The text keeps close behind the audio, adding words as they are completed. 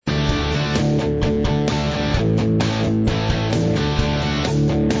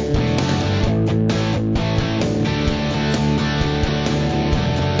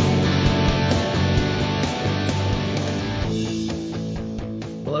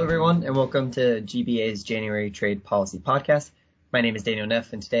Hello, everyone, and welcome to GBA's January Trade Policy Podcast. My name is Daniel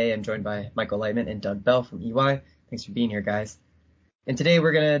Neff, and today I'm joined by Michael Leightman and Doug Bell from EY. Thanks for being here, guys. And today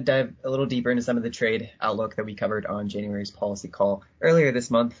we're going to dive a little deeper into some of the trade outlook that we covered on January's policy call earlier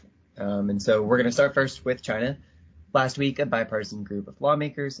this month. And so we're going to start first with China. Last week, a bipartisan group of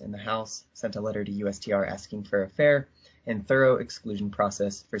lawmakers in the House sent a letter to USTR asking for a fair and thorough exclusion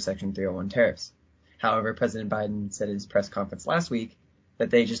process for Section 301 tariffs. However, President Biden said at his press conference last week that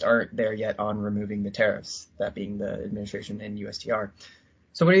they just aren't there yet on removing the tariffs, that being the administration and USTR.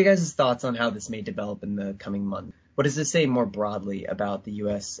 So what are you guys' thoughts on how this may develop in the coming month? What does this say more broadly about the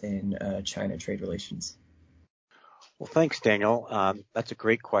U.S. and China trade relations? Well, thanks, Daniel. That's a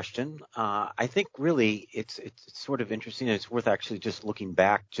great question. I think really it's sort of interesting. It's worth actually just looking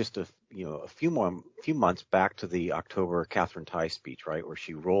back just a few months back to the October Catherine Tai speech, right, where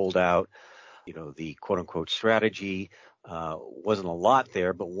she rolled out the quote unquote strategy. Wasn't a lot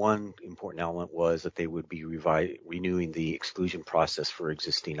there, but one important element was that they would be renewing the exclusion process for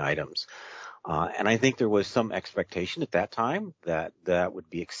existing items. And I think there was some expectation at that time that that would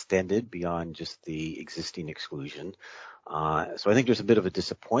be extended beyond just the existing exclusion. So I think there's a bit of a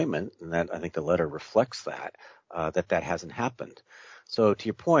disappointment, and that I think the letter reflects that hasn't happened. So to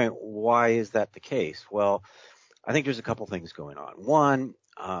your point, why is that the case? Well, I think there's a couple things going on. One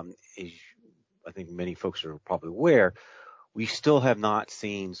is, I think many folks are probably aware, we still have not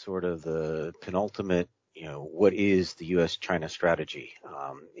seen sort of the penultimate, what is the U.S.-China strategy?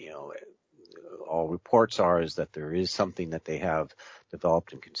 All reports are is that there is something that they have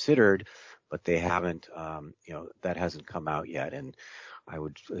developed and considered, but they haven't, that hasn't come out yet. And I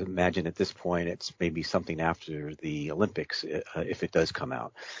would imagine at this point it's maybe something after the Olympics if it does come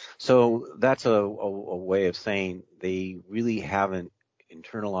out. So that's a way of saying they really haven't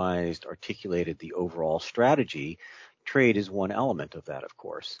internalized, articulated the overall strategy. Trade is one element of that, of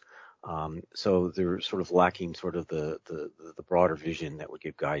course. So they're sort of lacking sort of the broader vision that would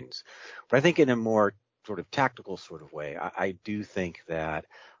give guidance. But I think in a more sort of tactical sort of way, I do think that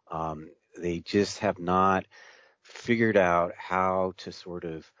they just have not figured out how to sort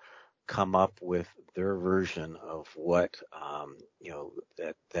of come up with their version of what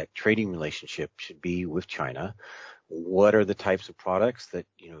that trading relationship should be with China. What are the types of products that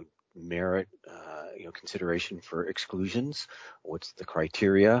merit consideration for exclusions? What's the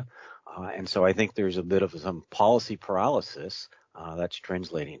criteria? And so I think there's a bit of some policy paralysis that's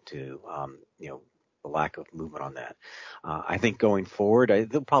translating to the lack of movement on that. I think going forward,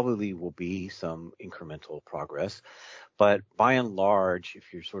 there probably will be some incremental progress, but by and large,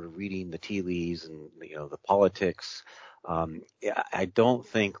 if you're sort of reading the tea leaves and the politics, I don't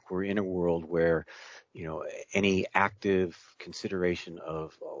think we're in a world where any active consideration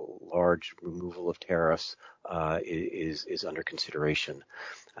of a large removal of tariffs is under consideration.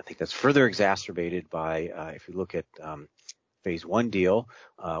 I think that's further exacerbated by if you look at Phase 1 deal,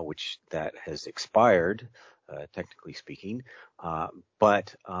 which that has expired, technically speaking,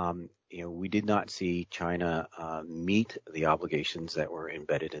 but we did not see China meet the obligations that were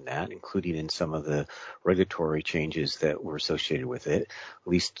embedded in that, including in some of the regulatory changes that were associated with it, at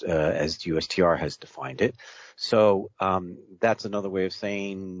least as USTR has defined it. So that's another way of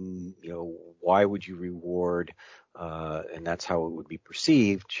saying, why would you reward, and that's how it would be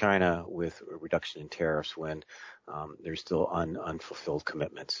perceived, China with a reduction in tariffs when there's still unfulfilled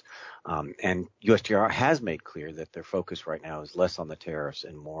commitments. And USTR has made clear that their focus right now is less on the tariffs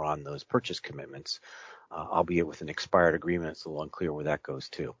and more on those purchase commitments, albeit with an expired agreement. It's a little unclear where that goes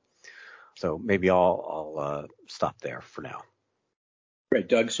to. So maybe I'll stop there for now. Great,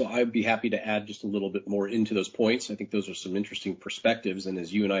 Doug. So I'd be happy to add just a little bit more into those points. I think those are some interesting perspectives. And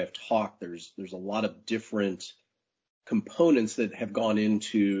as you and I have talked, there's a lot of different components that have gone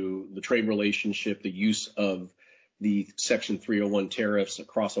into the trade relationship, the use of the Section 301 tariffs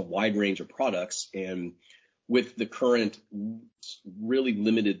across a wide range of products. And with the current really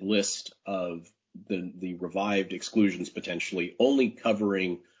limited list of the revived exclusions potentially only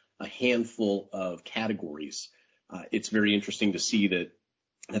covering a handful of categories, it's very interesting to see that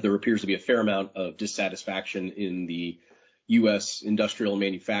there appears to be a fair amount of dissatisfaction in the U.S. industrial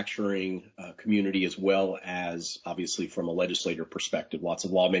manufacturing community, as well as obviously from a legislator perspective. Lots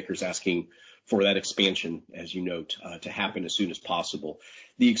of lawmakers asking for that expansion, as you note, to happen as soon as possible.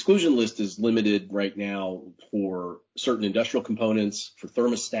 The exclusion list is limited right now for certain industrial components, for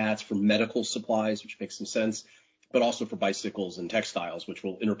thermostats, for medical supplies, which makes some sense, but also for bicycles and textiles, which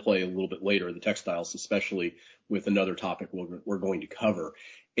will interplay a little bit later, the textiles especially, with another topic we're going to cover.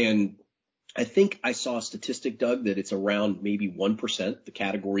 And I think I saw a statistic, Doug, that it's around maybe 1%. The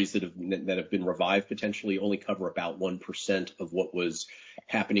categories that have been revived potentially only cover about 1% of what was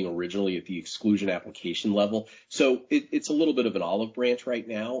happening originally at the exclusion application level. So it's a little bit of an olive branch right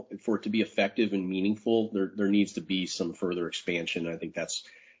now. For it to be effective and meaningful, there needs to be some further expansion. I think that's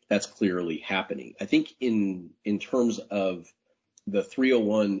clearly happening. I think in terms of the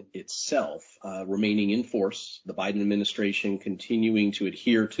 301 itself remaining in force, the Biden administration continuing to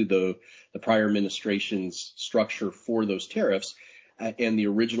adhere to the prior administration's structure for those tariffs, and the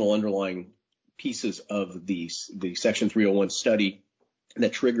original underlying pieces of the Section 301 study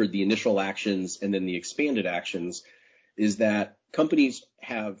that triggered the initial actions and then the expanded actions, is that companies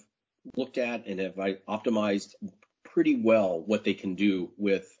have looked at and have optimized pretty well what they can do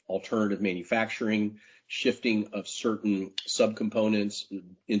with alternative manufacturing, shifting of certain subcomponents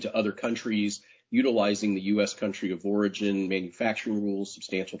into other countries, utilizing the U.S. country of origin manufacturing rules,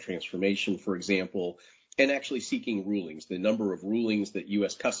 substantial transformation, for example, and actually seeking rulings. The number of rulings that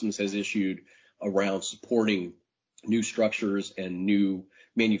U.S. Customs has issued around supporting new structures and new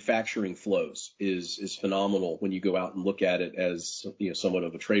manufacturing flows is phenomenal when you go out and look at it as, somewhat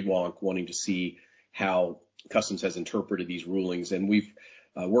of a trade wonk, wanting to see how Customs has interpreted these rulings. And we've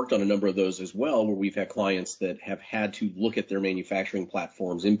worked on a number of those as well, where we've had clients that have had to look at their manufacturing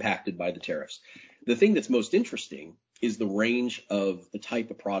platforms impacted by the tariffs. The thing that's most interesting is the range of the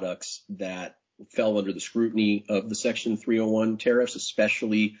type of products that fell under the scrutiny of the Section 301 tariffs,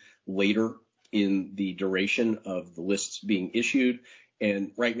 especially later in the duration of the lists being issued.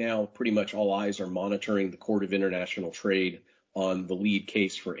 And right now, pretty much all eyes are monitoring the Court of International Trade on the lead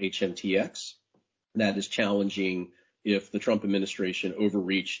case for HMTX. That is challenging if the Trump administration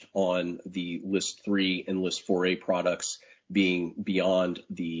overreached on the List 3 and List 4A products being beyond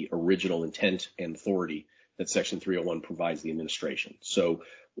the original intent and authority that Section 301 provides the administration. So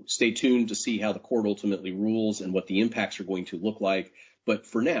stay tuned to see how the court ultimately rules and what the impacts are going to look like. But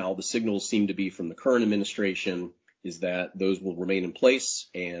for now, the signals seem to be from the current administration is that those will remain in place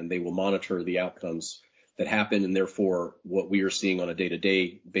and they will monitor the outcomes that happen. And therefore, what we are seeing on a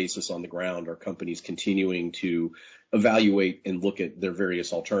day-to-day basis on the ground are companies continuing to evaluate and look at their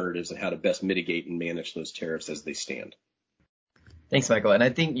various alternatives and how to best mitigate and manage those tariffs as they stand. Thanks, Michael. And I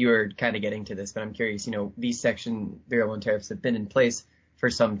think you were kind of getting to this, but I'm curious, these Section 301 tariffs have been in place for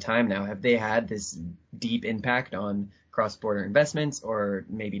some time now. Have they had this deep impact on cross-border investments, or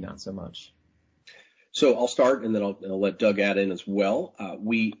maybe not so much? So I'll start, and then I'll let Doug add in as well.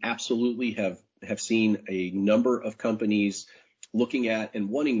 We absolutely have seen a number of companies looking at and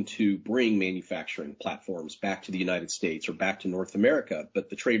wanting to bring manufacturing platforms back to the United States or back to North America, but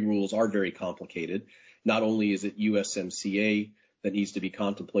the trade rules are very complicated. Not only is it USMCA that needs to be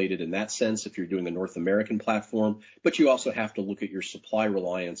contemplated in that sense if you're doing a North American platform, but you also have to look at your supply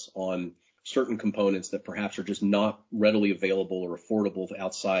reliance on certain components that perhaps are just not readily available or affordable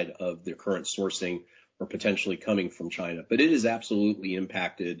outside of their current sourcing or potentially coming from China. But it has absolutely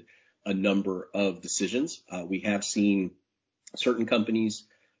impacted a number of decisions. We have seen certain companies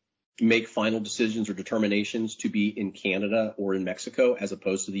make final decisions or determinations to be in Canada or in Mexico as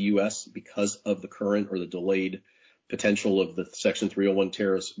opposed to the U.S. because of the current or the delayed potential of the Section 301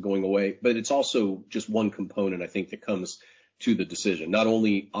 tariffs going away. But it's also just one component, I think, that comes to the decision, not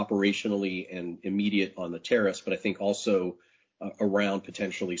only operationally and immediate on the tariffs, but I think also around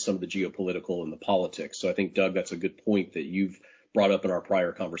potentially some of the geopolitical and the politics. So I think, Doug, that's a good point that you've brought up in our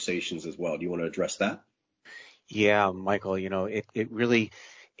prior conversations as well. Do you want to address that? Yeah, Michael,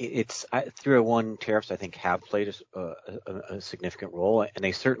 it's 301 tariffs, I think, have played a significant role, and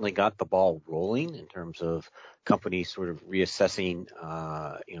they certainly got the ball rolling in terms of companies sort of reassessing,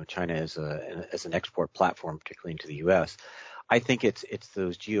 China as an export platform, particularly into the U.S. I think it's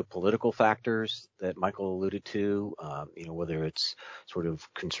those geopolitical factors that Michael alluded to, whether it's sort of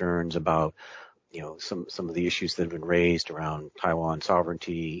concerns about, some of the issues that have been raised around Taiwan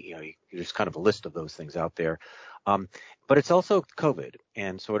sovereignty. There's kind of a list of those things out there. But it's also COVID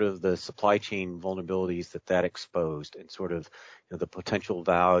and sort of the supply chain vulnerabilities that exposed and sort of the potential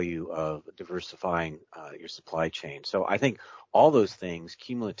value of diversifying your supply chain. So I think all those things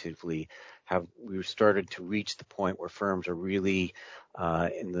cumulatively we've started to reach the point where firms are really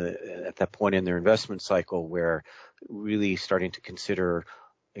at that point in their investment cycle where really starting to consider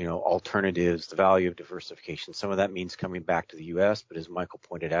alternatives, the value of diversification. Some of that means coming back to the U.S., but as Michael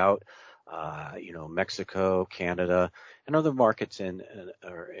pointed out, Mexico, Canada, and other markets and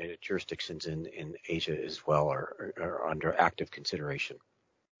jurisdictions in Asia as well are under active consideration.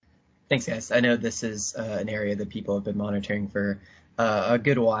 Thanks, guys. I know this is an area that people have been monitoring for a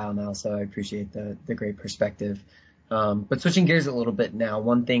good while now, so I appreciate the great perspective. But switching gears a little bit now,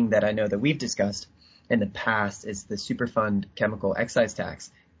 one thing that I know that we've discussed in the past is the Superfund chemical excise tax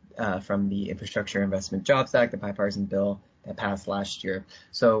from the Infrastructure Investment Jobs Act, the bipartisan bill that passed last year.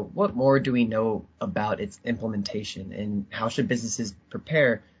 So what more do we know about its implementation, and how should businesses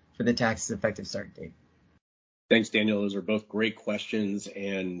prepare for the tax's effective start date? Thanks, Daniel. Those are both great questions.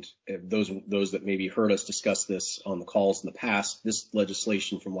 And those that maybe heard us discuss this on the calls in the past, this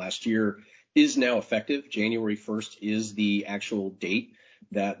legislation from last year is now effective. January 1st is the actual date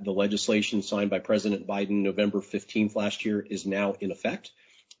that the legislation signed by President Biden November 15th last year is now in effect.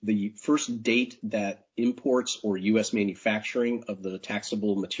 The first date that imports or U.S. manufacturing of the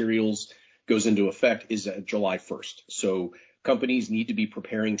taxable materials goes into effect is July 1st. So companies need to be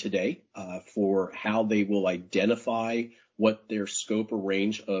preparing today for how they will identify what their scope or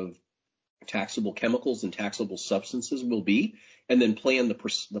range of taxable chemicals and taxable substances will be, and then plan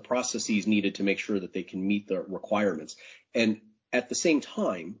the processes needed to make sure that they can meet the requirements. And at the same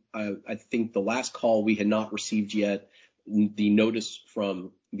time, I think the last call we had not received yet the notice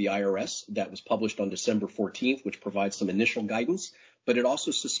from the IRS that was published on December 14th, which provides some initial guidance, but it also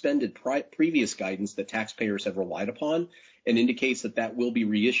suspended previous guidance that taxpayers have relied upon and indicates that that will be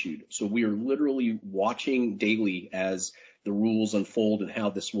reissued. So we are literally watching daily as the rules unfold and how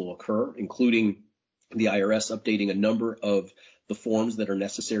this will occur, including the IRS updating a number of the forms that are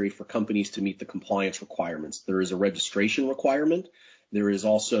necessary for companies to meet the compliance requirements. There is a registration requirement. There is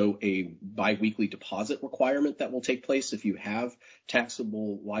also a biweekly deposit requirement that will take place if you have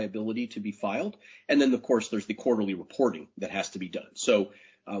taxable liability to be filed. And then, of course, there's the quarterly reporting that has to be done. So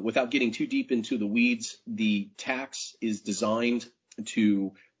without getting too deep into the weeds, the tax is designed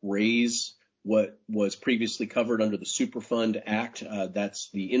to raise what was previously covered under the Superfund Act. That's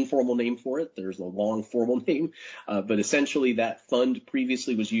the informal name for it. There's a long formal name, but essentially that fund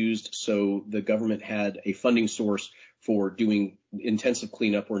previously was used so the government had a funding source for doing intensive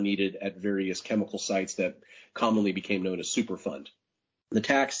cleanup where needed at various chemical sites that commonly became known as Superfund. The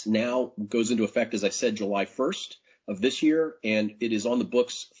tax now goes into effect, as I said, July 1st of this year, and it is on the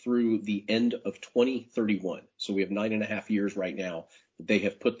books through the end of 2031. So we have 9.5 years right now that they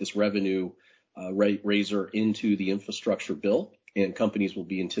have put this revenue raiser into the infrastructure bill, and companies will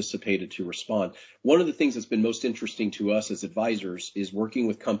be anticipated to respond. One of the things that's been most interesting to us as advisors is working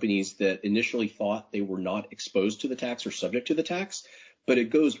with companies that initially thought they were not exposed to the tax or subject to the tax, but it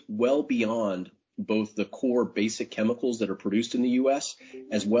goes well beyond both the core basic chemicals that are produced in the U.S.,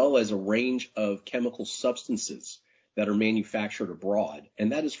 as well as a range of chemical substances that are manufactured abroad,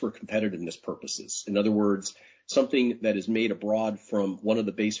 and that is for competitiveness purposes. In other words, something that is made abroad from one of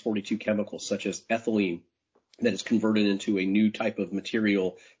the base 42 chemicals, such as ethylene, that is converted into a new type of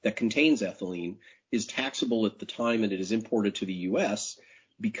material that contains ethylene, is taxable at the time that it is imported to the U.S.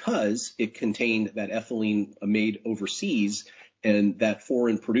 because it contained that ethylene made overseas, and that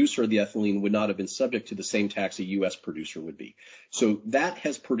foreign producer of the ethylene would not have been subject to the same tax a U.S. producer would be. So that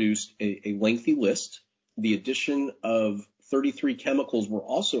has produced a lengthy list. The addition of 33 chemicals were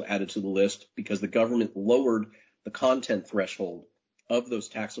also added to the list because the government lowered the content threshold of those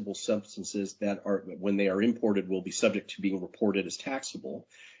taxable substances that are, when they are imported, will be subject to being reported as taxable.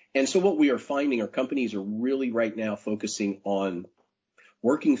 And so what we are finding are companies are really right now focusing on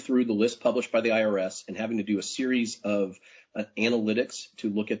working through the list published by the IRS and having to do a series of analytics to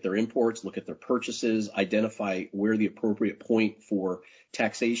look at their imports, look at their purchases, identify where the appropriate point for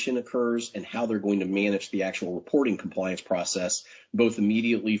taxation occurs, and how they're going to manage the actual reporting compliance process, both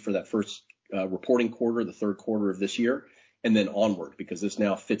immediately for that first reporting quarter, the third quarter of this year, and then onward, because this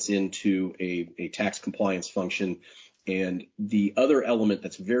now fits into a tax compliance function. And the other element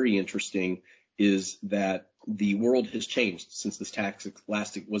that's very interesting is that the world has changed since this tax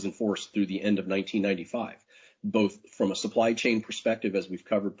last was enforced through the end of 1995, both from a supply chain perspective, as we've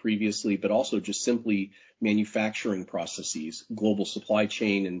covered previously, but also just simply manufacturing processes, global supply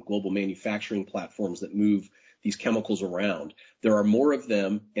chain and global manufacturing platforms that move these chemicals around. There are more of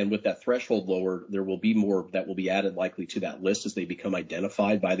them, and with that threshold lowered, there will be more that will be added likely to that list as they become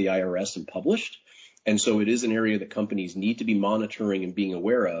identified by the IRS and published. And so it is an area that companies need to be monitoring and being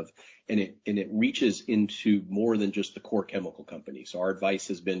aware of, and it reaches into more than just the core chemical companies. So our advice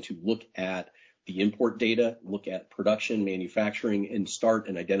has been to look at the import data, look at production, manufacturing, and start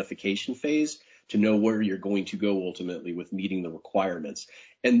an identification phase to know where you're going to go ultimately with meeting the requirements.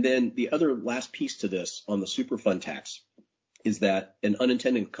 And then the other last piece to this on the Superfund tax is that an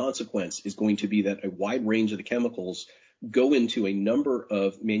unintended consequence is going to be that a wide range of the chemicals go into a number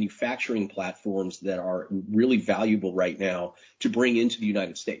of manufacturing platforms that are really valuable right now to bring into the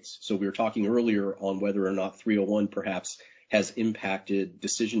United States. So we were talking earlier on whether or not 301 perhaps has impacted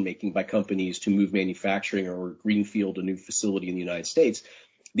decision-making by companies to move manufacturing or greenfield a new facility in the United States.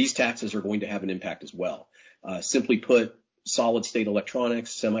 These taxes are going to have an impact as well. Simply put, solid-state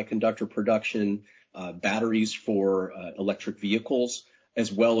electronics, semiconductor production, batteries for electric vehicles,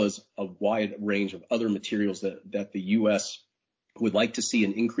 as well as a wide range of other materials that the U.S. would like to see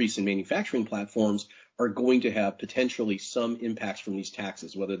an increase in manufacturing platforms, are going to have potentially some impacts from these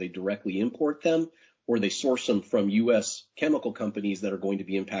taxes, whether they directly import them or they source them from U.S. chemical companies that are going to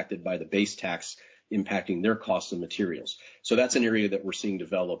be impacted by the base tax impacting their costs of materials. So that's an area that we're seeing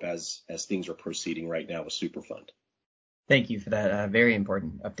develop as things are proceeding right now with Superfund. Thank you for that very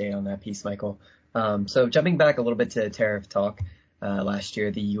important update on that piece, Michael. So jumping back a little bit to tariff talk, last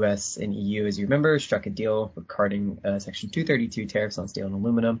year the U.S. and EU, as you remember, struck a deal regarding Section 232 tariffs on steel and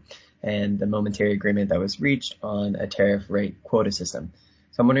aluminum, and the momentary agreement that was reached on a tariff rate quota system.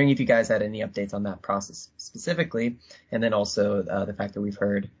 So I'm wondering if you guys had any updates on that process specifically, and then also the fact that we've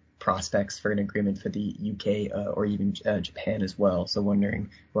heard prospects for an agreement for the UK or even Japan as well. So wondering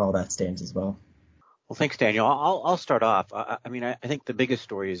where all that stands as well. Well, thanks, Daniel. I'll start off. I think the biggest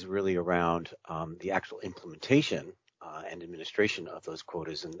story is really around the actual implementation and administration of those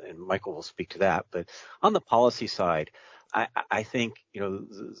quotas, and Michael will speak to that. But on the policy side, I think,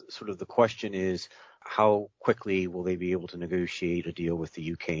 the question is, how quickly will they be able to negotiate a deal with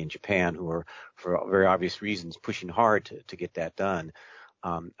the UK and Japan, who are, for very obvious reasons, pushing hard to get that done?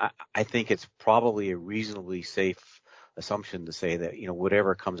 I think it's probably a reasonably safe assumption to say that,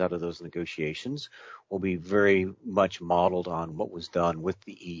 whatever comes out of those negotiations will be very much modeled on what was done with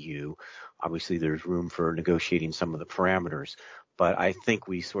the EU. Obviously, there's room for negotiating some of the parameters, but I think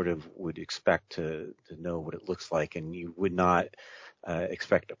we sort of would expect to know what it looks like, and you would not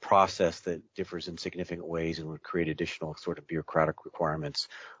expect a process that differs in significant ways and would create additional sort of bureaucratic requirements,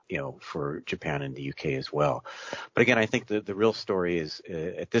 for Japan and the UK as well. But again, I think the real story is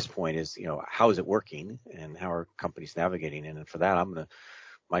at this point is, how is it working and how are companies navigating it? And for that, I'm going to,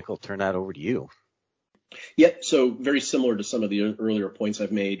 Michael, turn that over to you. Yeah, so very similar to some of the earlier points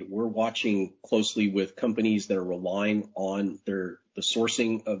I've made, we're watching closely with companies that are relying on the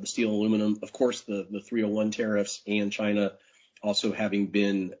sourcing of the steel and aluminum. Of course, the 301 tariffs and China also having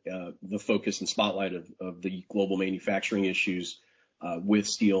been the focus and spotlight of the global manufacturing issues with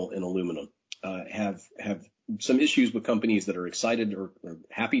steel and aluminum. Have some issues with companies that are excited or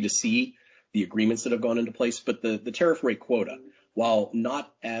happy to see the agreements that have gone into place. But the tariff rate quota, while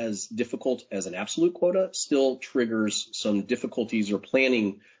not as difficult as an absolute quota, still triggers some difficulties or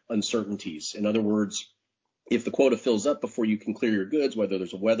planning uncertainties. In other words, if the quota fills up before you can clear your goods, whether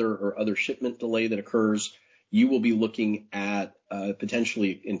there's a weather or other shipment delay that occurs, you will be looking at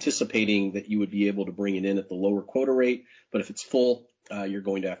potentially anticipating that you would be able to bring it in at the lower quota rate. But if it's full, you're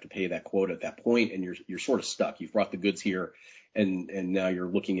going to have to pay that quota at that point, and you're sort of stuck. You've brought the goods here, and now you're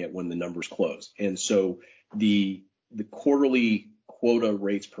looking at when the numbers close. And so the quarterly quota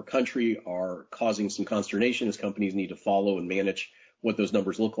rates per country are causing some consternation as companies need to follow and manage what those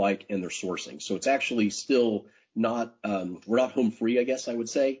numbers look like and their sourcing. So it's actually still not, we're not home free, I guess I would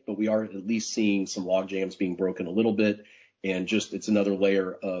say, but we are at least seeing some log jams being broken a little bit. And just it's another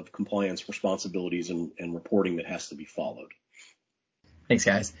layer of compliance responsibilities and reporting that has to be followed. Thanks,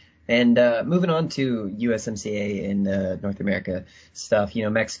 guys. And moving on to USMCA in North America stuff,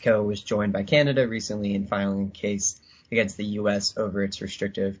 Mexico was joined by Canada recently in filing a case against the U.S. over its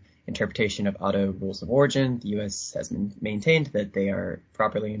restrictive interpretation of auto rules of origin. The U.S. has maintained that they are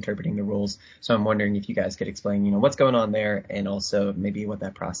properly interpreting the rules. So I'm wondering if you guys could explain, what's going on there and also maybe what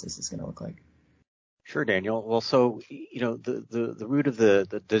that process is going to look like. Sure, Daniel. Well, so, the root of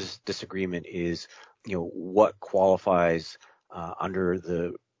the disagreement is, what qualifies under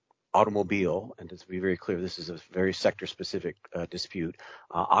the automobile, and to be very clear, this is a very sector-specific dispute,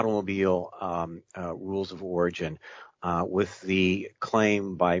 automobile rules of origin, with the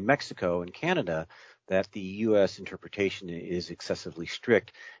claim by Mexico and Canada that the U.S. interpretation is excessively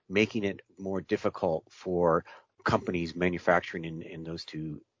strict, making it more difficult for companies manufacturing in those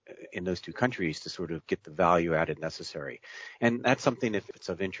two countries to sort of get the value added necessary. And that's something, if it's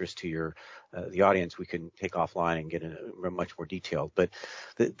of interest to the audience, we can take offline and get into much more detail. But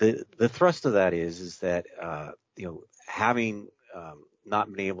the thrust of that is that having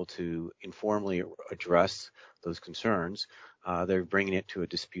not been able to informally address those concerns, they're bringing it to a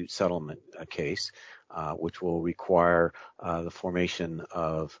dispute settlement case, which will require the formation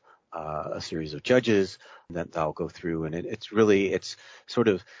of a series of judges that they'll go through. And it's sort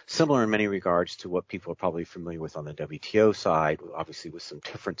of similar in many regards to what people are probably familiar with on the WTO side, obviously with some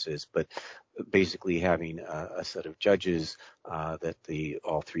differences, but basically having a set of judges that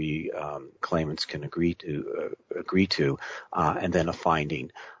all three claimants can agree to, and then a finding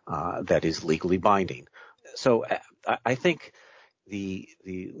that is legally binding. So I think the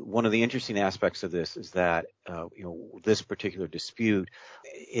one of the interesting aspects of this is that this particular dispute,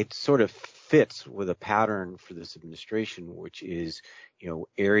 it sort of fits with a pattern for this administration, which is,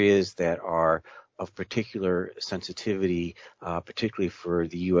 areas that are of particular sensitivity, particularly for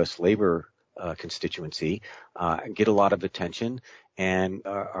the U.S. labor constituency, get a lot of attention and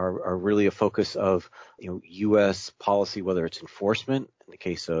are really a focus of, U.S. policy, whether it's enforcement in the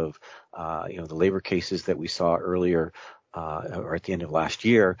case of, the labor cases that we saw earlier or at the end of last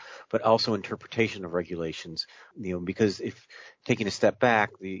year, but also interpretation of regulations, because if taking a step back,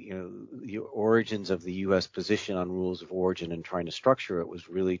 the origins of the U.S. position on rules of origin and trying to structure it was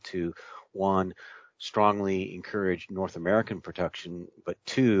really to, one, strongly encourage North American production, but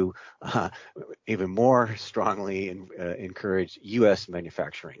two, even more strongly encourage U.S.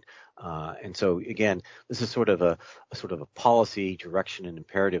 manufacturing. And so again, this is sort of a policy direction and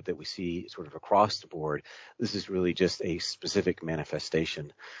imperative that we see sort of across the board. This is really just a specific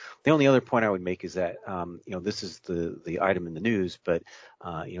manifestation. The only other point I would make is that, this is the item in the news, but,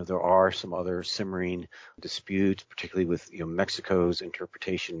 there are some other simmering disputes, particularly with, Mexico's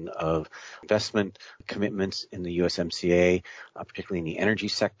interpretation of investment commitments in the USMCA, particularly in the energy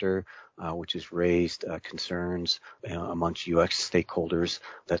sector, which has raised concerns amongst U.S. stakeholders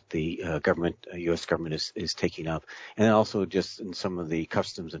that the U.S. government is taking up, and then also just in some of the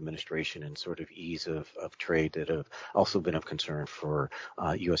customs administration and sort of ease of trade that have also been of concern for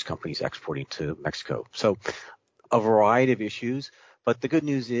U.S. companies exporting to Mexico. So a variety of issues, but the good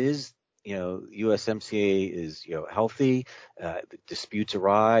news is, USMCA is, healthy. Disputes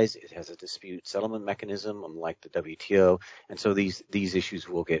arise. It has a dispute settlement mechanism, unlike the WTO, and so these issues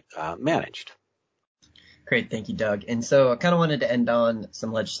will get managed. Great, thank you, Doug. And so I kind of wanted to end on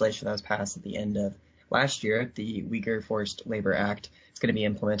some legislation that was passed at the end of last year. The Uyghur Forced Labor Act is going to be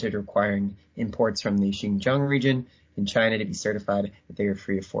implemented, requiring imports from the Xinjiang region in China to be certified that they are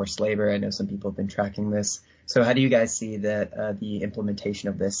free of forced labor. I know some people have been tracking this. So how do you guys see that the implementation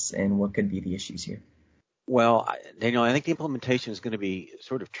of this, and what could be the issues here? Well, Daniel, I think the implementation is going to be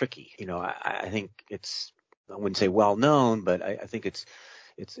sort of tricky. I think I wouldn't say well known, but I think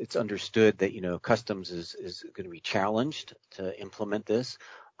it's understood that, customs is going to be challenged to implement this,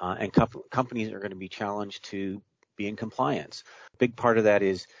 and companies are going to be challenged to be in compliance. A big part of that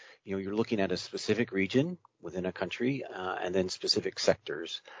is, you're looking at a specific region within a country, and then specific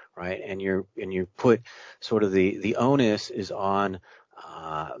sectors, right? And you put sort of the onus is on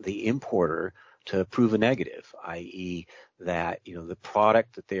the importer to prove a negative, i.e. that, the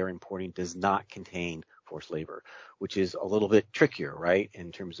product that they are importing does not contain forced labor, which is a little bit trickier, right?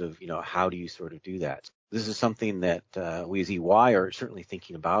 In terms of, how do you sort of do that? This is something that we as EY are certainly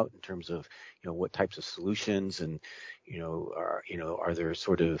thinking about in terms of, what types of solutions and, are there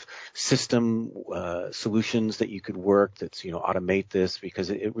sort of system solutions that you could work that's, automate this, because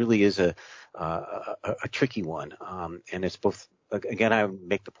it really is a tricky one. And it's both, again, I would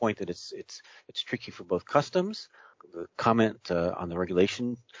make the point that it's tricky for both customs. The comment on the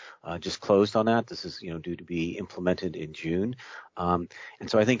regulation just closed on that. This is, due to be implemented in June. And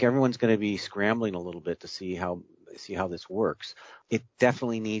so I think everyone's going to be scrambling a little bit to see how this works. It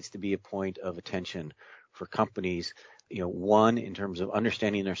definitely needs to be a point of attention for companies, one, in terms of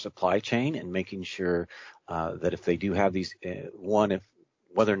understanding their supply chain and making sure that if they do have these,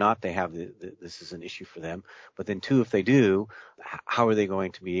 whether or not they have this is an issue for them, but then two, if they do, how are they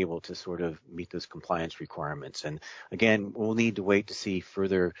going to be able to sort of meet those compliance requirements? And again, we'll need to wait to see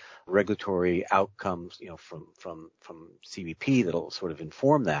further regulatory outcomes, from CBP that'll sort of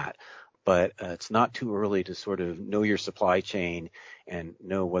inform that. But it's not too early to sort of know your supply chain and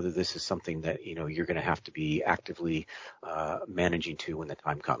know whether this is something that, you're going to have to be actively managing to when the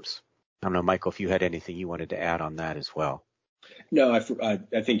time comes. I don't know, Michael, if you had anything you wanted to add on that as well. No,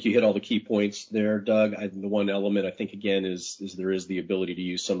 I think you hit all the key points there, Doug. The one element I think, again, is there is the ability to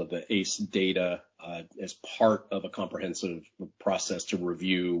use some of the ACE data as part of a comprehensive process to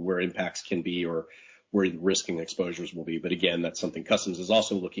review where impacts can be or where the risk and exposures will be. But again, that's something Customs is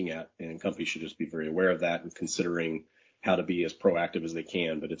also looking at, and companies should just be very aware of that and considering how to be as proactive as they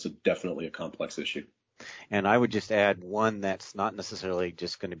can. But it's definitely a complex issue. And I would just add one that's not necessarily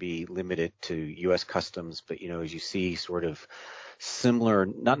just going to be limited to U.S. Customs, but, as you see sort of similar,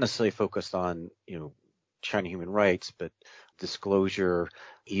 not necessarily focused on, China human rights, but disclosure,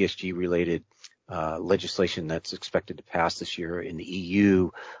 ESG related legislation that's expected to pass this year in the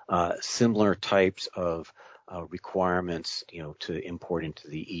EU, similar types of requirements, to import into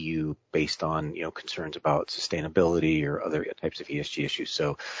the EU based on, concerns about sustainability or other types of ESG issues.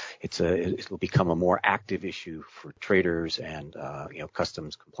 So it will become a more active issue for traders and,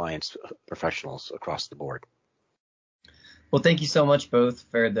 customs compliance professionals across the board. Well, thank you so much both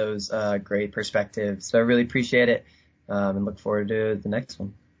for those great perspectives. So I really appreciate it, and look forward to the next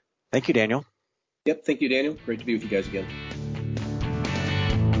one. Thank you, Daniel. Yep. Thank you, Daniel. Great to be with you guys again.